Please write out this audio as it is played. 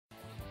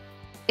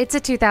It's a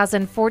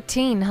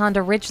 2014 Honda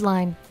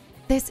Ridgeline.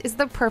 This is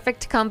the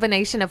perfect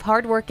combination of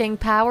hardworking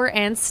power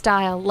and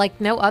style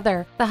like no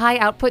other. The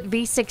high-output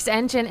V6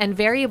 engine and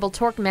variable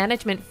torque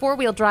management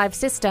four-wheel drive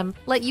system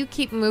let you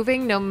keep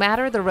moving no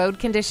matter the road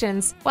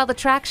conditions, while the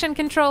traction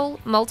control,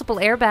 multiple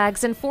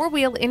airbags, and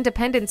four-wheel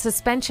independent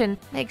suspension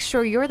make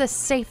sure you're the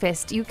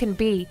safest you can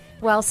be,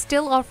 while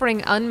still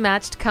offering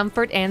unmatched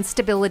comfort and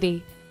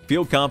stability.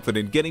 Feel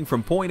confident getting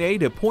from point A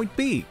to point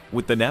B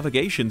with the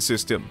navigation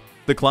system.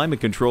 The climate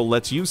control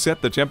lets you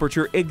set the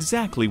temperature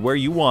exactly where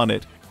you want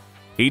it.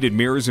 Heated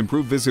mirrors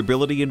improve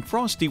visibility in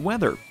frosty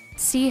weather.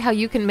 See how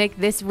you can make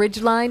this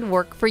Ridgeline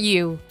work for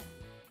you.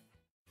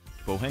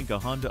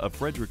 Pohanka Honda of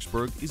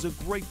Fredericksburg is a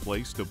great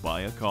place to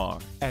buy a car.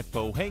 At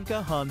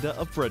Pohanka Honda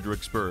of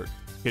Fredericksburg,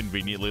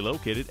 conveniently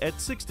located at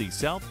 60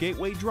 South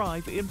Gateway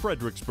Drive in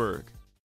Fredericksburg.